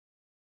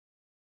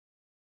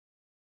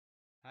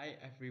Hi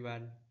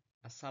everyone.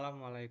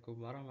 Assalamualaikum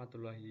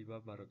warahmatullahi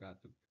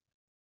wabarakatuh.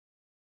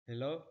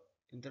 Hello,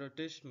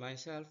 introduce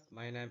myself.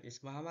 My name is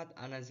Muhammad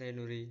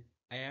Zainuri.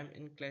 I am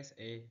in Class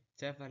A,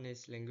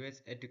 Japanese Language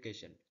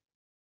Education.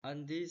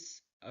 On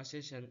this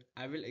session,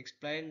 I will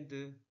explain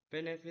the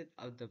benefit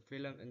of the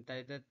film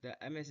entitled The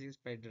Amazing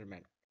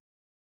Spider-Man.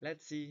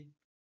 Let's see.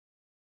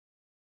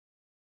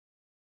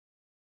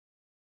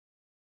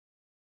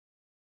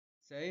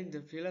 Saying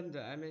the film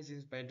The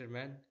Amazing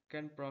Spider-Man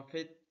can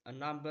provide a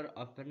number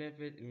of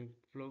benefits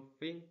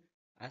including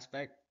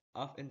aspects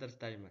of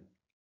entertainment,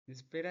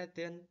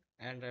 inspiration,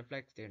 and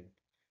reflection.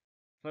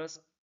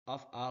 First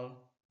of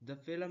all, the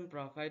film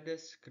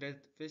provides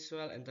great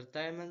visual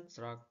entertainment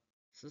through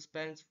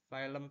suspense,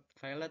 violent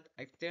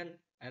action,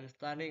 and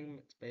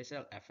stunning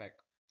special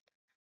effects.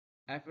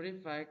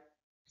 Every fight,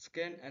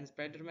 Scan and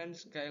Spider-Man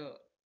scale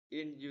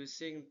in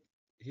using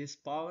his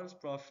powers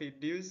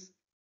produce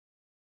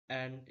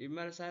an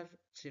immersive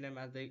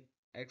cinematic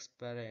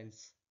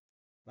experience,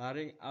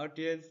 luring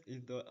audience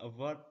into a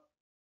world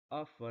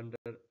of wonder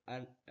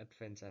and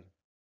adventure.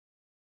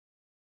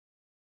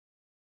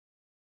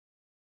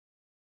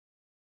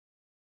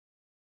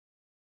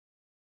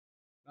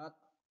 Not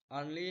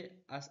only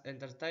as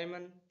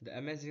entertainment, The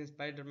Amazing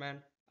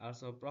Spider-Man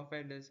also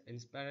provides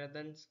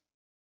inspiration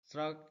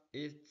through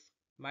its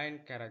main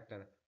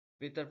character,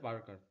 Peter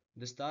Parker.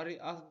 The story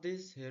of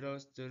this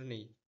hero's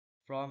journey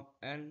from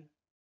an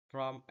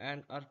from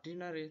an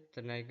ordinary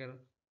teenager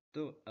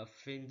to a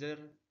finger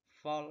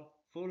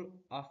full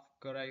of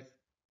courage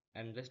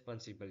and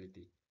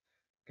responsibility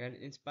can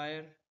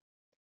inspire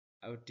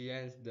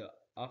audience to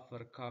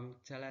overcome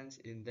challenges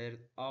in their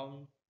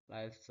own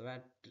lives.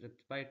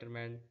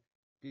 Spider-Man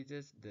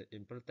teaches the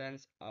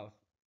importance of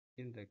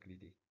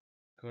integrity,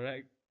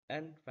 correct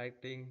and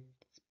fighting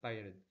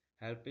spirit,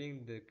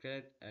 helping the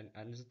great and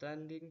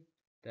understanding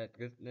that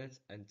goodness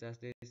and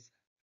justice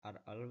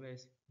are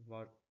always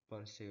worth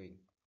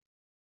pursuing.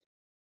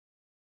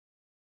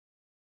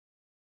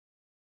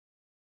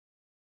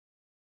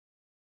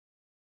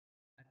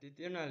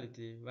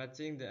 Additionally,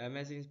 watching The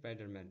Amazing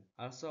Spider-Man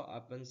also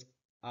opens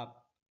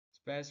up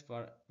space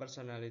for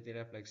personality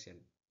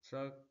reflection.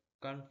 Through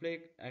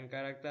conflict and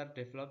character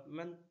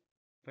development,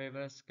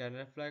 viewers can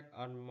reflect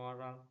on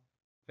moral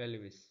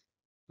values,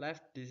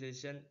 life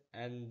decisions,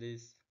 and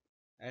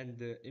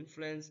the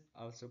influence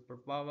of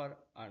superpower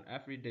on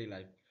everyday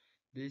life.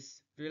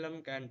 This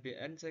film can be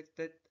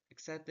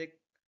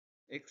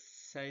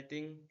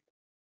exciting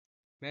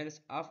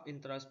means of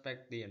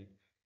introspection,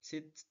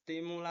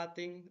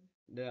 stimulating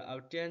the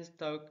audience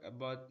talk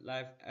about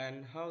life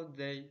and how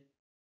they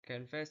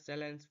can face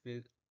challenges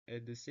with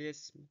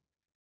enthusiasm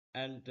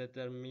and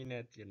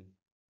determination.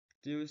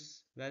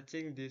 Thus,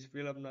 watching this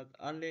film not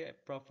only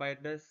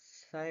provides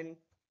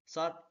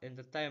short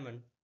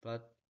entertainment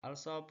but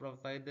also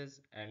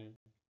provides an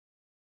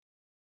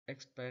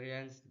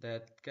experience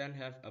that can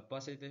have a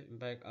positive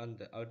impact on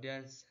the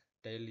audience's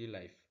daily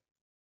life.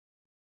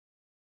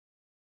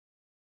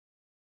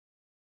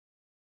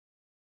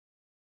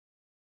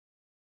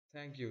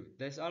 Thank you.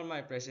 That's all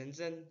my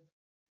presentation.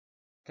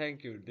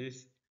 Thank you.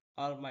 This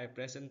all my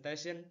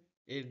presentation.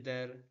 If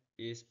there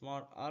is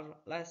more or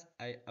less,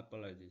 I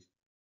apologize.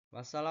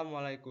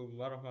 Wassalamualaikum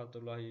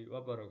warahmatullahi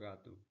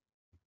wabarakatuh.